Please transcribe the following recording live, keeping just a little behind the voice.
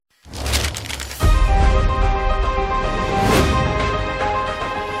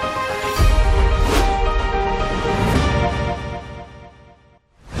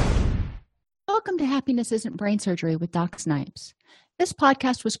Happiness Isn't Brain Surgery with Doc Snipes. This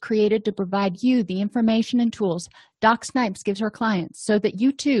podcast was created to provide you the information and tools Doc Snipes gives her clients so that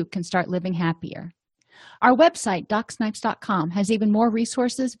you too can start living happier. Our website, DocSnipes.com, has even more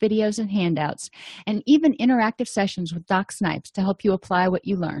resources, videos, and handouts, and even interactive sessions with Doc Snipes to help you apply what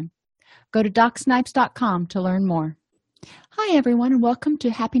you learn. Go to DocSnipes.com to learn more. Hi, everyone, and welcome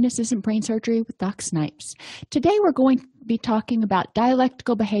to Happiness Isn't Brain Surgery with Doc Snipes. Today, we're going to be talking about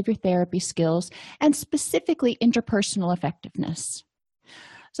dialectical behavior therapy skills and specifically interpersonal effectiveness.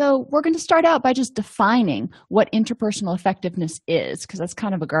 So we're going to start out by just defining what interpersonal effectiveness is, because that's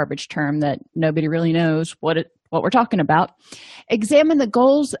kind of a garbage term that nobody really knows what we're talking about. Examine the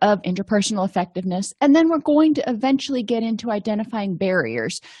goals of interpersonal effectiveness, and then we're going to eventually get into identifying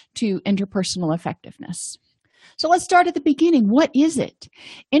barriers to interpersonal effectiveness. So let's start at the beginning. What is it?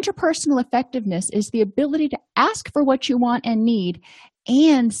 Interpersonal effectiveness is the ability to ask for what you want and need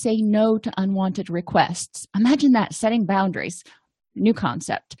and say no to unwanted requests. Imagine that, setting boundaries. New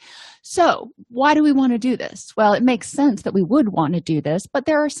concept. So why do we want to do this? Well, it makes sense that we would want to do this, but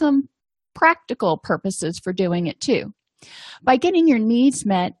there are some practical purposes for doing it too. By getting your needs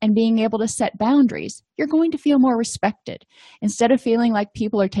met and being able to set boundaries, you're going to feel more respected. Instead of feeling like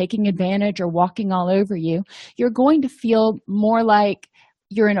people are taking advantage or walking all over you, you're going to feel more like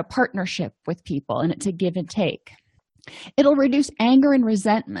you're in a partnership with people and it's a give and take. It'll reduce anger and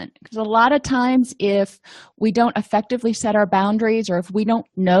resentment, because a lot of times if we don't effectively set our boundaries, or if we don't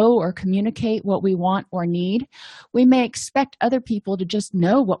know or communicate what we want or need, we may expect other people to just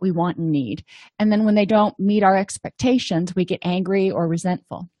know what we want and need. And then when they don't meet our expectations, we get angry or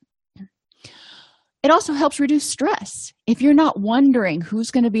resentful. It also helps reduce stress. If you're not wondering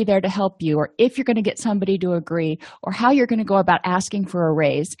who's going to be there to help you, or if you're going to get somebody to agree, or how you're going to go about asking for a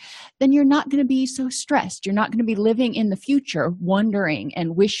raise, then you're not going to be so stressed. You're not going to be living in the future, wondering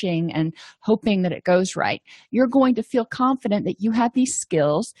and wishing and hoping that it goes right. You're going to feel confident that you have these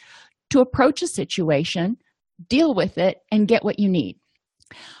skills to approach a situation, deal with it, and get what you need.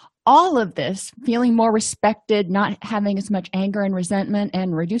 All of this, feeling more respected, not having as much anger and resentment,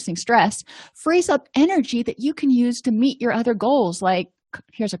 and reducing stress, frees up energy that you can use to meet your other goals, like,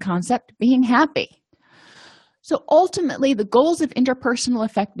 here's a concept, being happy. So ultimately, the goals of interpersonal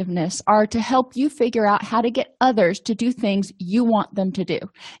effectiveness are to help you figure out how to get others to do things you want them to do.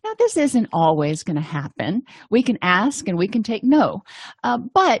 Now, this isn't always going to happen. We can ask and we can take no,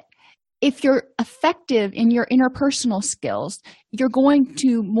 but if you're effective in your interpersonal skills, you're going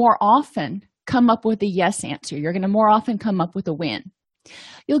to more often come up with a yes answer. You're going to more often come up with a win.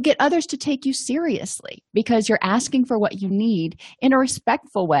 You'll get others to take you seriously because you're asking for what you need in a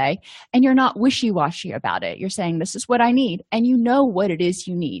respectful way, and you're not wishy-washy about it. You're saying, this is what I need, and you know what it is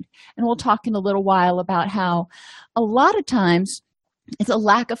you need. And we'll talk in a little while about how a lot of times it's a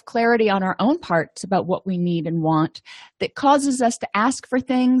lack of clarity on our own parts about what we need and want that causes us to ask for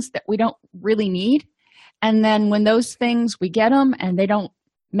things that we don't really need. And then when those things, we get them and they don't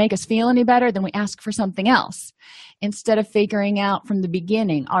make us feel any better, then we ask for something else instead of figuring out from the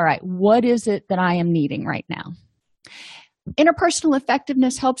beginning, all right, what is it that I am needing right now? Interpersonal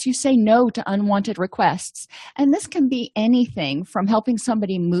effectiveness helps you say no to unwanted requests. And this can be anything from helping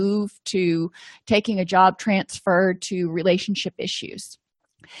somebody move to taking a job transfer to relationship issues.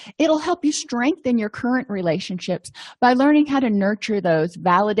 It'll help you strengthen your current relationships by learning how to nurture those,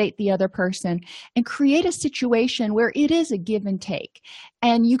 validate the other person, and create a situation where it is a give and take.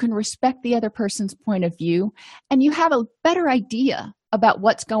 And you can respect the other person's point of view, and you have a better idea about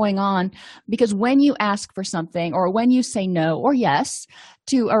what's going on, because when you ask for something or when you say no or yes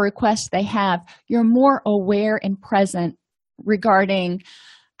to a request they have, you're more aware and present regarding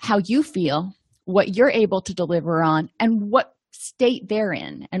how you feel, what you're able to deliver on, and what state they're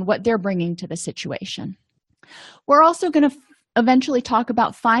in and what they're bringing to the situation. We're also going to eventually talk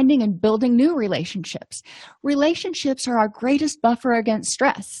about finding and building new relationships. Relationships are our greatest buffer against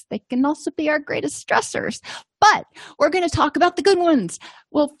stress. They can also be our greatest stressors, but we're going to talk about the good ones.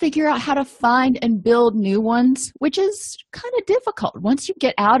 We'll figure out how to find and build new ones, which is kind of difficult. Once you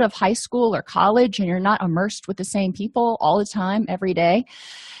get out of high school or college and you're not immersed with the same people all the time, every day,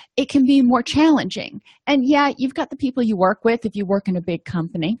 it can be more challenging. And yeah, you've got the people you work with if you work in a big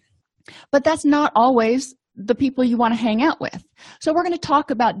company, but that's not always the people you want to hang out with. So we're going to talk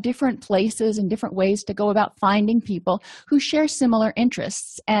about different places and different ways to go about finding people who share similar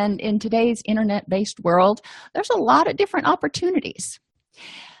interests. And in today's internet-based world, there's a lot of different opportunities.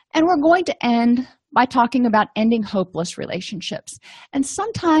 And we're going to end by talking about ending hopeless relationships. And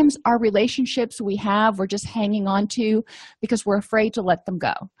sometimes our relationships we have, we're just hanging on to because we're afraid to let them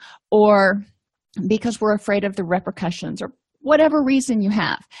go, or because we're afraid of the repercussions, or whatever reason you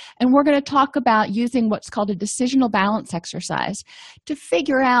have. And we're going to talk about using what's called a decisional balance exercise to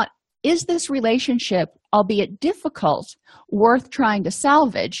figure out, is this relationship, albeit difficult, worth trying to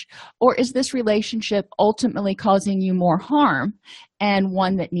salvage, or is this relationship ultimately causing you more harm and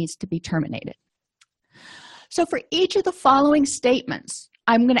one that needs to be terminated? So for each of the following statements,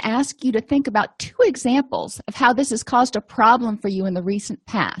 I'm going to ask you to think about 2 examples of how this has caused a problem for you in the recent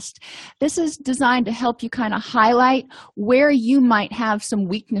past. This is designed to help you kind of highlight where you might have some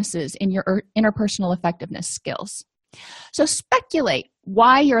weaknesses in your interpersonal effectiveness skills. So speculate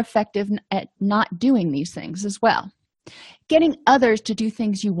why you're effective at not doing these things as well. Getting others to do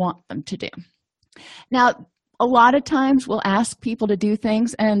things you want them to do. Now, a lot of times we'll ask people to do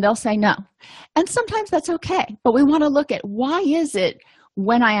things and they'll say no. And sometimes that's okay, but we want to look at, why is it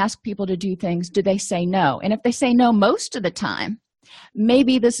when I ask people to do things, do they say no? And if they say no most of the time,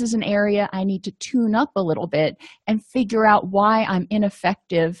 maybe this is an area I need to tune up a little bit and figure out why I'm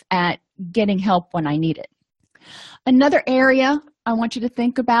ineffective at getting help when I need it. Another area I want you to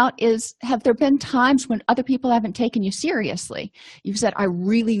think about is, have there been times when other people haven't taken you seriously? You've said, I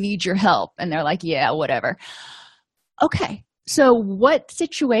really need your help. And they're like, yeah, whatever. Okay, so what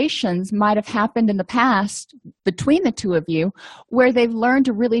situations might have happened in the past between the 2 of you where they've learned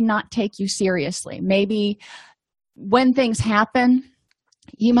to really not take you seriously? Maybe when things happen,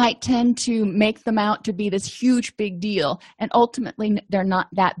 you might tend to make them out to be this huge, big deal, and ultimately they're not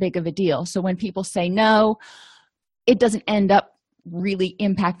that big of a deal. So when people say no, it doesn't end up really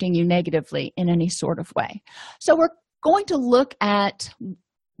impacting you negatively in any sort of way. So we're going to look at,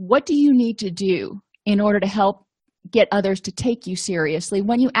 what do you need to do in order to help get others to take you seriously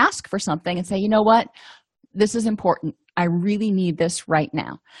when you ask for something and say, you know what, this is important. I really need this right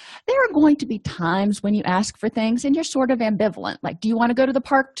now. There are going to be times when you ask for things and you're sort of ambivalent. Like, do you want to go to the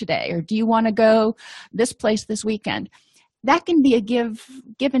park today? Or do you want to go this place this weekend? That can be a give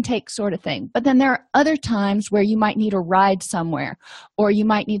and take sort of thing. But then there are other times where you might need a ride somewhere, or you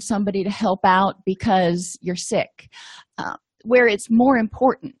might need somebody to help out because you're sick, where it's more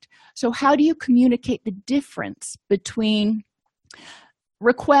important. So how do you communicate the difference between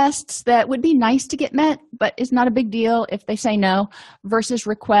requests that would be nice to get met, but it's not a big deal if they say no, versus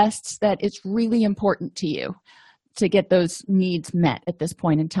requests that it's really important to you to get those needs met at this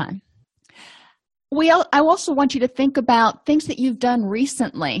point in time? I also want you to think about things that you've done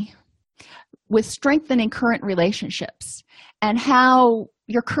recently with strengthening current relationships, and how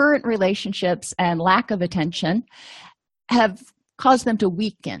your current relationships and lack of attention have caused them to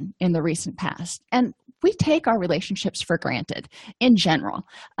weaken in the recent past. And we take our relationships for granted in general.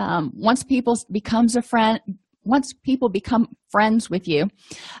 Once people become friends with you,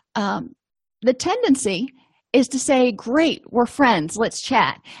 the tendency is to say, great, we're friends, let's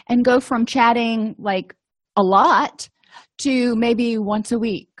chat, and go from chatting like a lot to maybe once a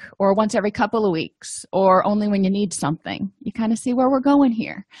week or once every couple of weeks or only when you need something. You kind of see where we're going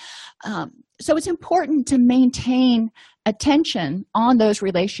here. So it's important to maintain attention on those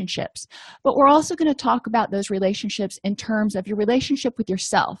relationships, but we're also going to talk about those relationships in terms of your relationship with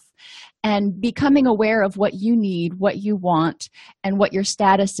yourself and becoming aware of what you need, what you want, and what your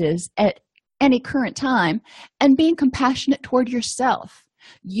status is at any current time, and being compassionate toward yourself.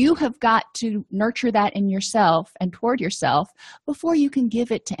 You have got to nurture that in yourself and toward yourself before you can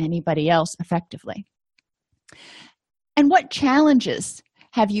give it to anybody else effectively. And what challenges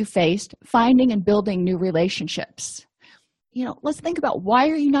have you faced finding and building new relationships? Let's think about, why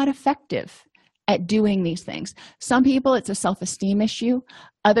are you not effective at doing these things? Some people, it's a self-esteem issue.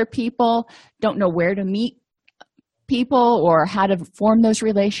 Other people don't know where to meet people or how to form those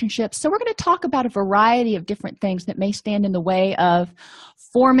relationships. So we're going to talk about a variety of different things that may stand in the way of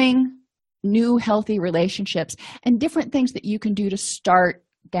forming new healthy relationships, and different things that you can do to start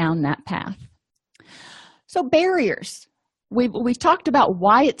down that path. So barriers. We've talked about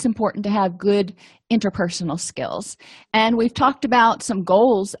why it's important to have good interpersonal skills, and we've talked about some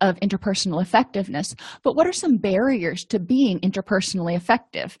goals of interpersonal effectiveness, but what are some barriers to being interpersonally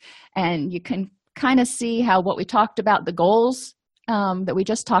effective? And you can kind of see how what we talked about, the goals that we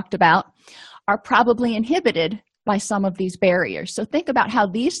just talked about, are probably inhibited by some of these barriers. So think about how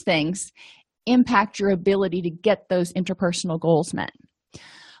these things impact your ability to get those interpersonal goals met.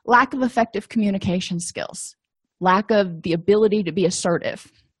 Lack of effective communication skills, lack of the ability to be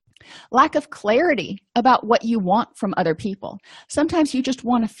assertive, lack of clarity about what you want from other people. Sometimes you just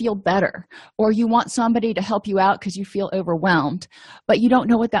want to feel better, or you want somebody to help you out because you feel overwhelmed, but you don't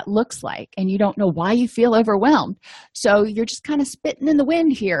know what that looks like, and you don't know why you feel overwhelmed. So you're just kind of spitting in the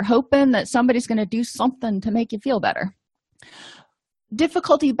wind here, hoping that somebody's going to do something to make you feel better.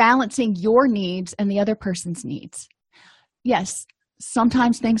 Difficulty balancing your needs and the other person's needs. yes,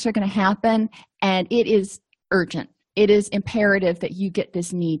 sometimes things are going to happen, and it is urgent. It is imperative that you get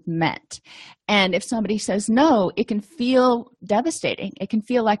this need met. And if somebody says no, it can feel devastating. It can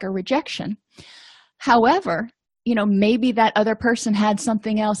feel like a rejection. However, maybe that other person had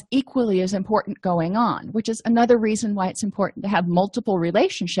something else equally as important going on, which is another reason why it's important to have multiple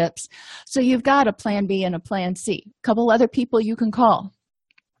relationships. So you've got a plan B and a plan C, a couple other people you can call.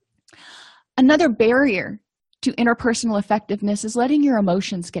 Another barrier to interpersonal effectiveness is letting your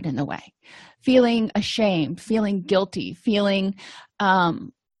emotions get in the way, feeling ashamed, feeling guilty, feeling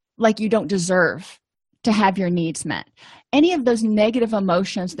like you don't deserve to have your needs met. Any of those negative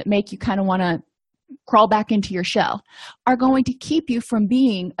emotions that make you kind of want to crawl back into your shell are going to keep you from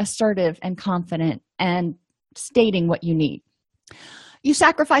being assertive and confident and stating what you need. You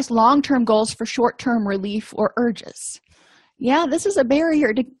sacrifice long-term goals for short-term relief or urges. Yeah, this is a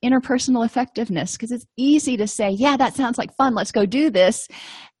barrier to interpersonal effectiveness because it's easy to say, yeah, that sounds like fun, let's go do this.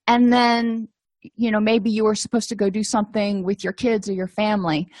 And then, maybe you were supposed to go do something with your kids or your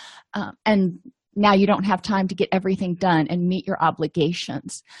family, and now you don't have time to get everything done and meet your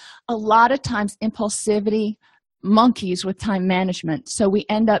obligations. A lot of times impulsivity monkeys with time management, so we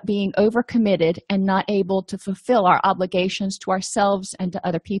end up being overcommitted and not able to fulfill our obligations to ourselves and to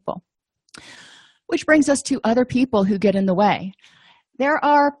other people. Which brings us to other people who get in the way. There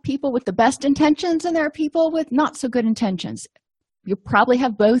are people with the best intentions and there are people with not so good intentions. You probably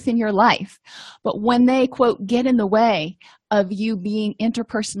have both in your life. But when they, quote, get in the way of you being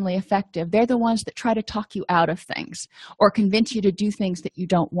interpersonally effective, they're the ones that try to talk you out of things or convince you to do things that you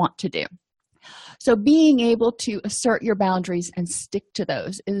don't want to do. So being able to assert your boundaries and stick to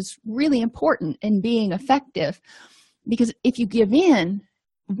those is really important in being effective, because if you give in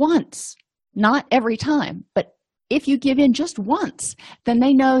once, not every time, but if you give in just once, then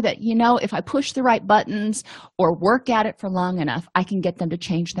they know that, if I push the right buttons or work at it for long enough, I can get them to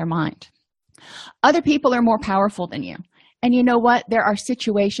change their mind. Other people are more powerful than you. And you know what? There are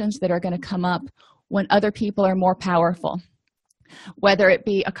situations that are going to come up when other people are more powerful, whether it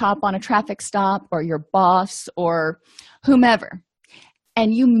be a cop on a traffic stop or your boss or whomever.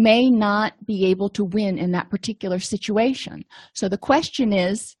 And you may not be able to win in that particular situation. So the question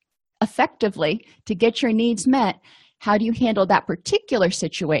is, effectively, to get your needs met, how do you handle that particular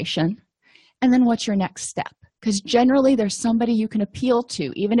situation? And then what's your next step? Because generally there's somebody you can appeal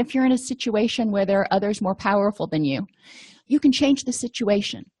to. Even if you're in a situation where there are others more powerful than you, you can change the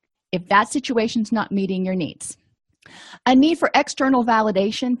situation if that situation's not meeting your needs. A need for external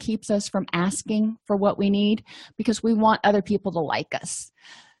validation keeps us from asking for what we need because we want other people to like us.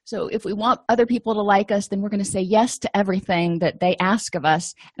 So if we want other people to like us, then we're going to say yes to everything that they ask of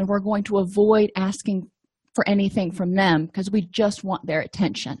us, and we're going to avoid asking for anything from them because we just want their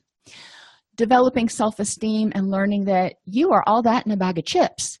attention. Developing self-esteem and learning that you are all that in a bag of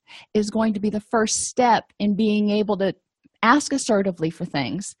chips is going to be the first step in being able to ask assertively for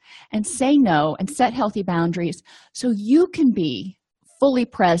things and say no and set healthy boundaries so you can be fully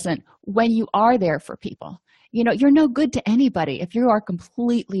present when you are there for people. You're no good to anybody if you are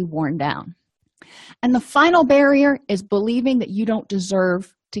completely worn down. And the final barrier is believing that you don't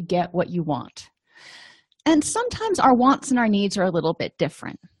deserve to get what you want. And sometimes our wants and our needs are a little bit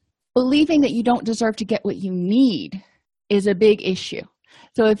different. Believing that you don't deserve to get what you need is a big issue.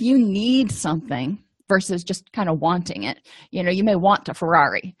 So if you need something versus just kind of wanting it, you may want a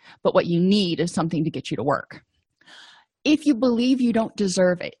Ferrari, but what you need is something to get you to work. If you believe you don't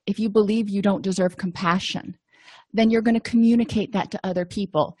deserve it, if you believe you don't deserve compassion, then you're going to communicate that to other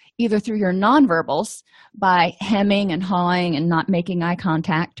people, either through your nonverbals by hemming and hawing and not making eye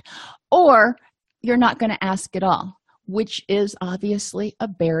contact, or you're not going to ask at all, which is obviously a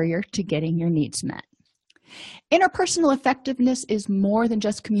barrier to getting your needs met. Interpersonal effectiveness is more than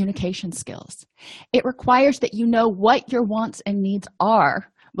just communication skills. It requires that you know what your wants and needs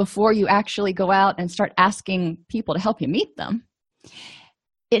are before you actually go out and start asking people to help you meet them.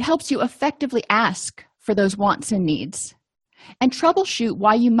 It helps you effectively ask for those wants and needs and troubleshoot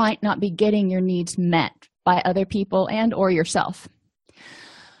why you might not be getting your needs met by other people and or yourself.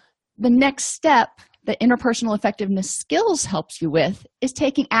 The next step that interpersonal effectiveness skills helps you with is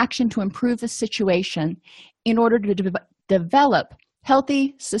taking action to improve the situation in order to develop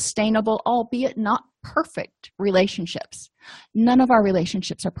healthy, sustainable, albeit not perfect relationships. None of our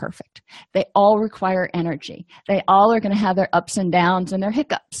relationships are perfect. They all require energy. They all are going to have their ups and downs and their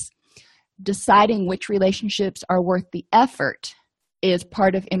hiccups. Deciding which relationships are worth the effort is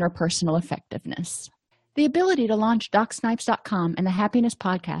part of interpersonal effectiveness. The ability to launch DocSnipes.com and the Happiness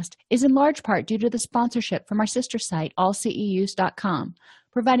Podcast is in large part due to the sponsorship from our sister site, AllCEUs.com,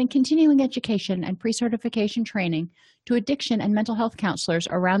 providing continuing education and pre-certification training to addiction and mental health counselors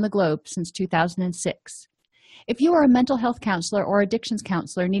around the globe since 2006. If you are a mental health counselor or addictions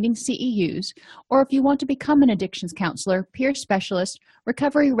counselor needing CEUs, or if you want to become an addictions counselor, peer specialist,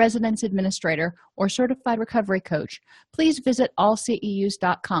 recovery residence administrator, or certified recovery coach, please visit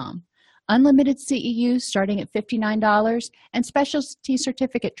allceus.com. Unlimited CEUs starting at $59 and specialty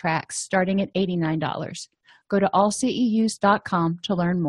certificate tracks starting at $89. Go to allceus.com to learn more.